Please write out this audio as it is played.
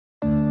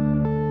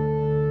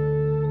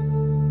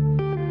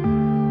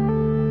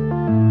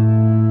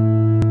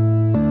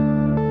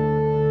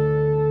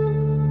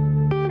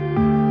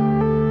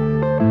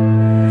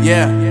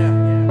Yeah.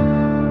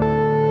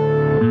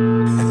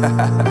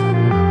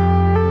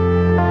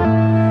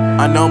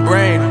 Unknown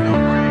Brain,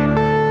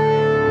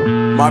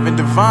 Marvin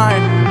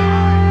Divine.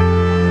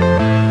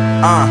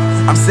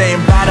 I'm saying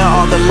bye to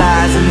all the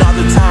lies and all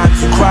the times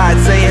you cried,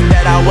 saying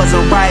that I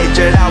wasn't right,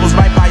 yet I was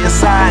right by your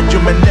side.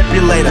 You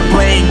manipulator,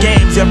 playing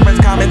games, your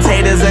friends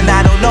commentators, and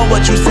I don't know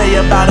what you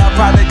say about our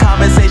private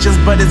conversations,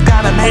 but it's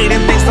got them hating.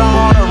 Thanks to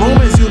all the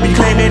rumors you be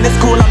claiming. It's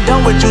cool, I'm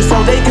done with you,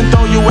 so they can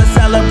throw you a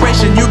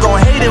celebration. You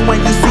gon' hate it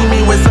when you see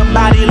me with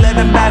somebody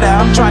living better.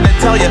 I'm trying to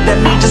tell you that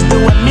me just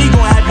doing me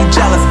gon' have you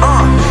jealous.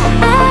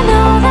 I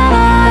know that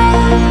I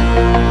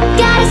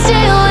gotta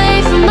stay away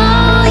from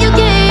all your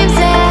games,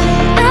 yeah.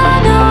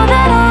 I know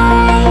that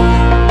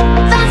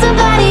I found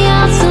somebody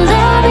else to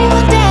love me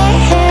one day,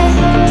 yeah.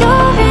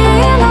 You'll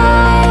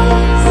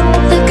realize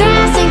the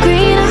grass ain't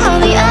greener on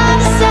the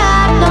other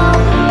side, no.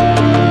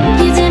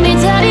 You did me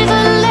dirty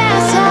for the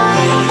last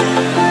time,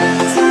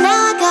 so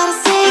now I gotta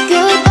say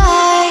goodbye.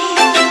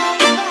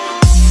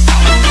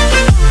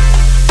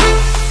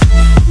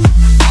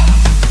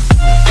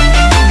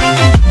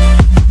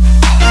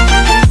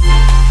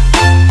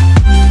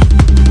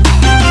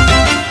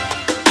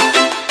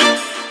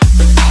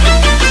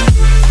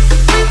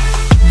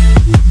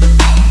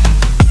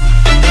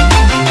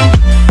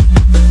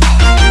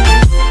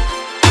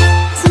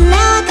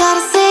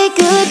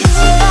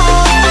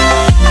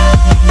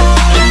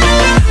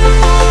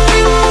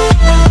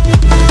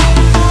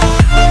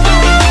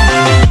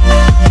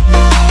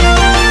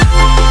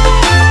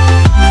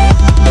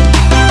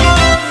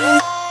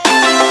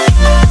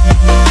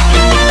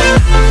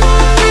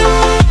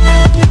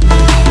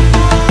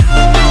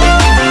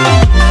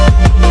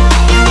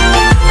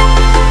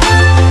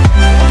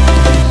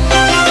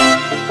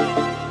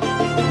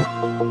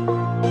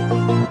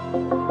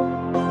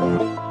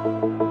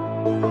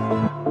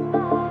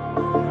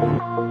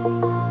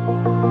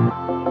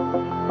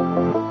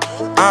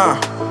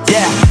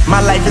 Yeah,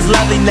 my life is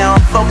lovely now,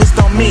 I'm focused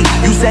on me.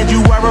 You said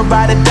you were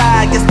about to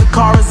die, I guess the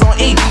car is on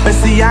E. But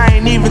see, I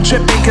ain't even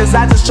tripping, cause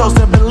I just chose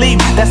to believe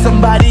that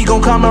somebody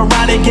gon' come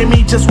around and give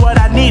me just what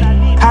I need.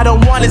 I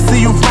don't wanna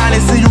see you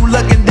frowning, see you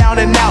looking down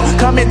and out,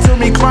 coming to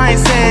me crying,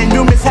 saying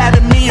you miss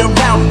having me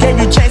around. Gave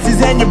you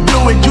chances and you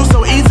blew it, you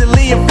so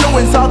easily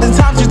influenced. All the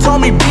times you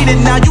told me beat it,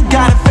 now you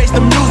gotta face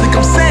the music.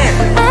 I'm saying